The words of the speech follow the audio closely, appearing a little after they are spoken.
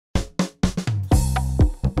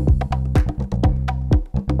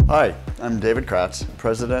Hi, I'm David Kratz,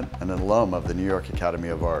 President and an alum of the New York Academy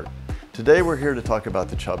of Art. Today we're here to talk about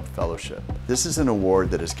the Chubb Fellowship. This is an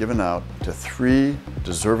award that is given out to 3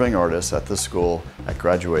 deserving artists at the school at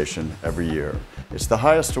graduation every year. It's the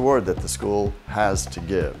highest award that the school has to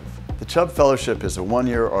give. The Chubb Fellowship is a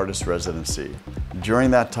 1-year artist residency.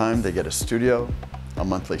 During that time they get a studio, a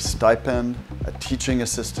monthly stipend, a teaching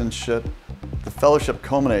assistantship. The fellowship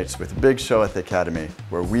culminates with a big show at the Academy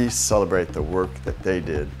where we celebrate the work that they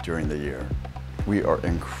did during the year. We are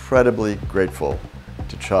incredibly grateful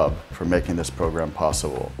to Chubb for making this program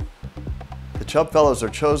possible. The Chubb Fellows are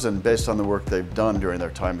chosen based on the work they've done during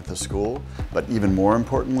their time at the school, but even more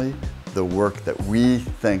importantly, the work that we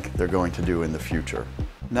think they're going to do in the future.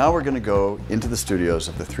 Now we're going to go into the studios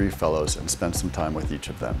of the 3 fellows and spend some time with each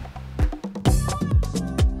of them.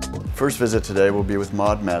 First visit today will be with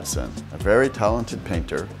Maud Madsen, a very talented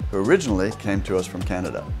painter who originally came to us from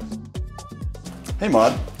Canada. Hey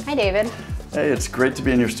Maud. Hi David. Hey, it's great to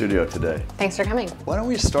be in your studio today. Thanks for coming. Why don't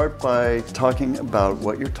we start by talking about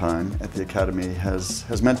what your time at the Academy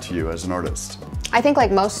has meant to you as an artist? I think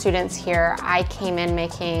like most students here, I came in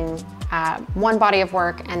making one body of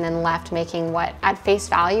work and then left making what at face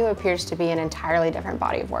value appears to be an entirely different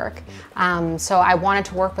body of work. So I wanted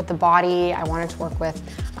to work with the body, I wanted to work with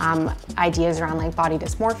ideas around like body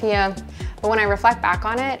dysmorphia. But when I reflect back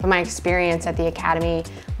on it, my experience at the Academy,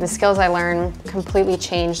 the skills I learned completely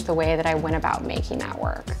changed the way that I went about making that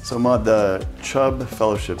work. So Maud, the Chubb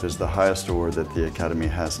Fellowship is the highest award that the Academy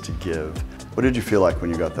has to give. What did you feel like when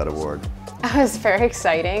you got that award? It was very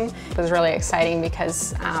exciting. It was really exciting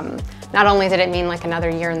because not only did it mean like another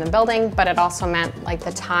year in the building, but it also meant like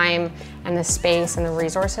the time and the space and the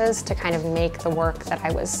resources to kind of make the work that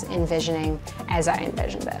I was envisioning as I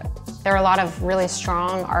envisioned it. There are a lot of really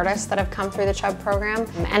strong artists that have come through the Chubb program.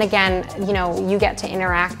 And again, you know, you get to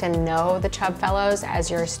interact and know the Chubb Fellows as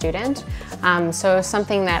you're a student. So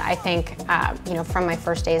something that I think, you know, from my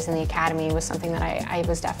first days in the Academy was something that I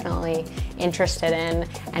was definitely interested in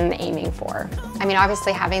and aiming for. I mean,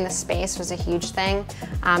 obviously having the space was a huge thing.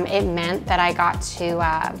 It meant that I got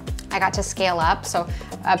to scale up. So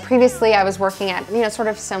previously I was working at, you know, sort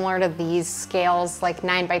of similar to these scales, like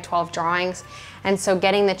 9x12 drawings. And so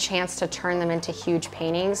getting the chance to turn them into huge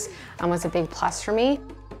paintings was a big plus for me.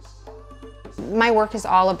 My work is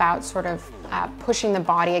all about sort of pushing the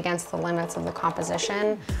body against the limits of the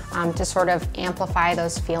composition to sort of amplify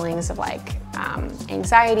those feelings of like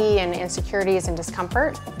anxiety and insecurities and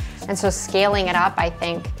discomfort. And so scaling it up, I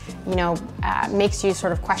think, you know, makes you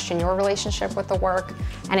sort of question your relationship with the work.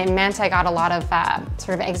 And it meant I got a lot of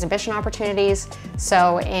sort of exhibition opportunities.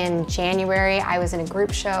 So in January, I was in a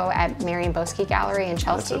group show at Marion Boesky Gallery in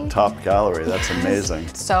Chelsea. That's a top gallery, that's amazing.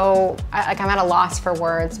 So I'm at a loss for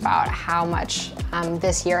words about how much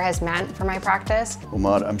this year has meant for my practice. Well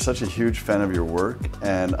Maud, I'm such a huge fan of your work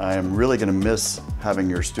and I am really going to miss having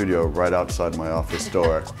your studio right outside my office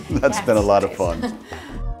door. That's been a lot of fun.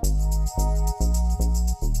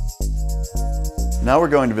 Now we're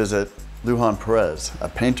going to visit Lujan Perez, a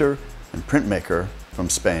painter and printmaker from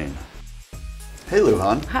Spain. Hey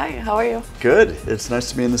Lujan. Hi, how are you? Good. It's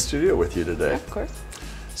nice to be in the studio with you today. Yeah, of course.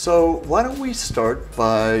 So why don't we start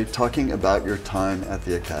by talking about your time at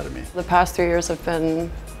the Academy? The past 3 years have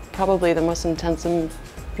been probably the most intense and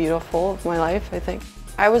beautiful of my life, I think.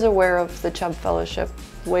 I was aware of the Chubb Fellowship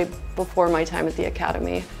way before my time at the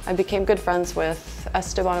Academy. I became good friends with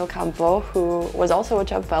Esteban Ocampo, who was also a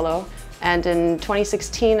Chubb Fellow. And in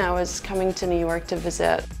 2016, I was coming to New York to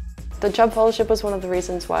visit. The Chubb Fellowship was one of the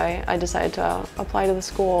reasons why I decided to apply to the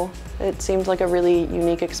school. It seemed like a really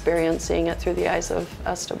unique experience seeing it through the eyes of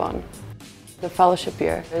Esteban. The fellowship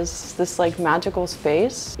year is this like magical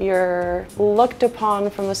space. You're looked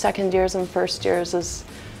upon from the second years and first years as,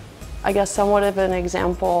 I guess, somewhat of an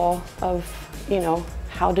example of, you know,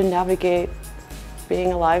 how to navigate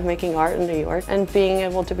being alive, making art in New York, and being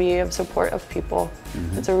able to be of support of people.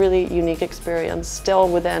 Mm-hmm. It's a really unique experience, still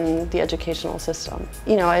within the educational system.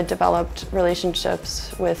 You know, I developed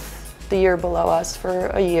relationships with the year below us for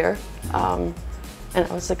a year, and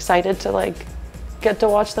I was excited to like get to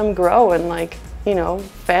watch them grow and like, you know,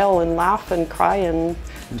 fail and laugh and cry and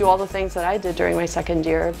do all the things that I did during my second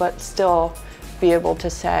year, but still be able to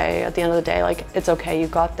say at the end of the day, like, it's okay, you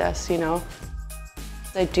got this, you know.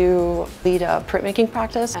 I do lead a printmaking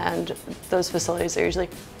practice, and those facilities are usually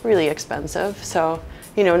really expensive. So,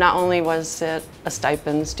 you know, not only was it a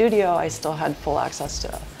stipend studio, I still had full access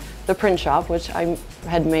to the print shop, which I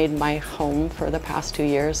had made my home for the past 2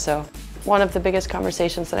 years. So one of the biggest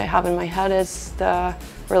conversations that I have in my head is the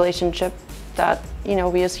relationship that, you know,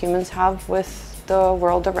 we as humans have with the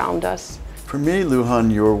world around us. For me,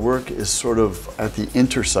 Luhan, your work is sort of at the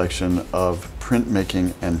intersection of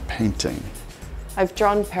printmaking and painting. I've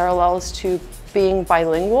drawn parallels to being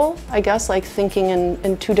bilingual, I guess, like thinking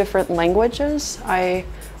in two different languages. I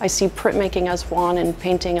see printmaking as one and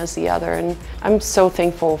painting as the other, and I'm so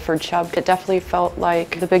thankful for Chubb. It definitely felt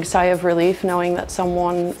like the big sigh of relief knowing that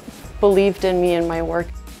someone believed in me and my work.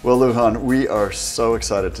 Well, Luhan, we are so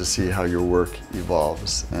excited to see how your work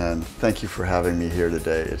evolves, and thank you for having me here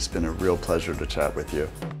today. It's been a real pleasure to chat with you.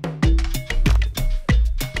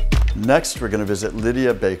 Next, we're going to visit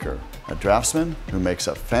Lydia Baker, a draftsman who makes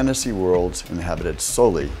up fantasy worlds inhabited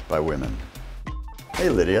solely by women. Hey,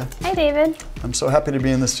 Lydia. Hi, David. I'm so happy to be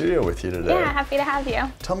in the studio with you today. Yeah, happy to have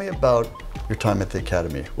you. Tell me about your time at the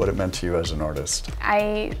Academy, what it meant to you as an artist.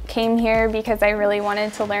 I came here because I really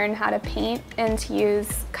wanted to learn how to paint and to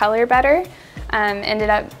use color better. Ended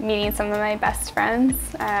up meeting some of my best friends,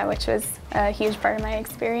 which was a huge part of my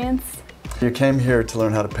experience. You came here to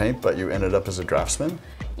learn how to paint, but you ended up as a draftsman?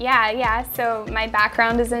 Yeah, so my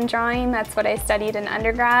background is in drawing. That's what I studied in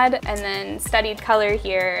undergrad, and then studied color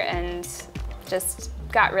here and just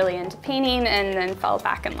got really into painting and then fell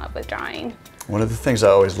back in love with drawing. One of the things I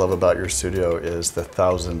always love about your studio is the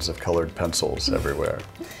thousands of colored pencils everywhere.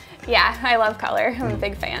 Yeah, I love color. I'm a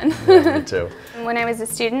big fan. Yeah, me too. When I was a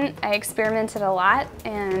student, I experimented a lot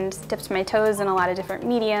and dipped my toes in a lot of different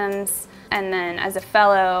mediums. And then as a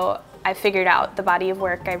fellow, I figured out the body of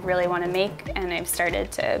work I really want to make, and I've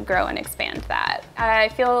started to grow and expand that. I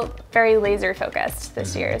feel very laser focused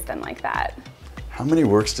this year has been like that. How many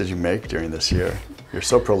works did you make during this year? You're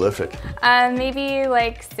so prolific. Maybe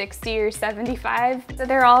like 60 or 75. So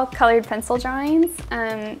they're all colored pencil drawings.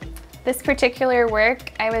 This particular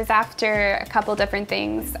work, I was after a couple different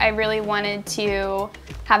things. I really wanted to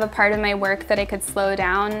have a part of my work that I could slow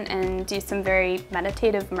down and do some very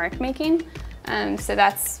meditative mark making. So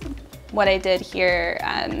that's what I did here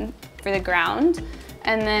for the ground.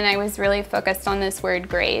 And then I was really focused on this word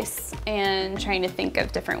grace and trying to think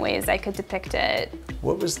of different ways I could depict it.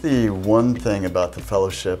 What was the one thing about the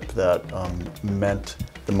fellowship that meant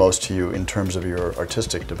the most to you in terms of your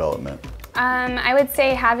artistic development? I would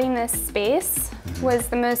say having this space was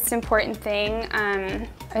the most important thing. I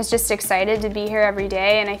was just excited to be here every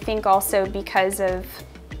day, and I think also because of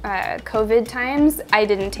COVID times, I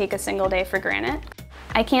didn't take a single day for granted.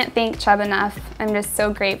 I can't thank Chubb enough. I'm just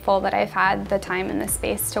so grateful that I've had the time and the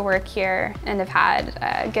space to work here and have had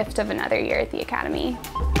a gift of another year at the Academy.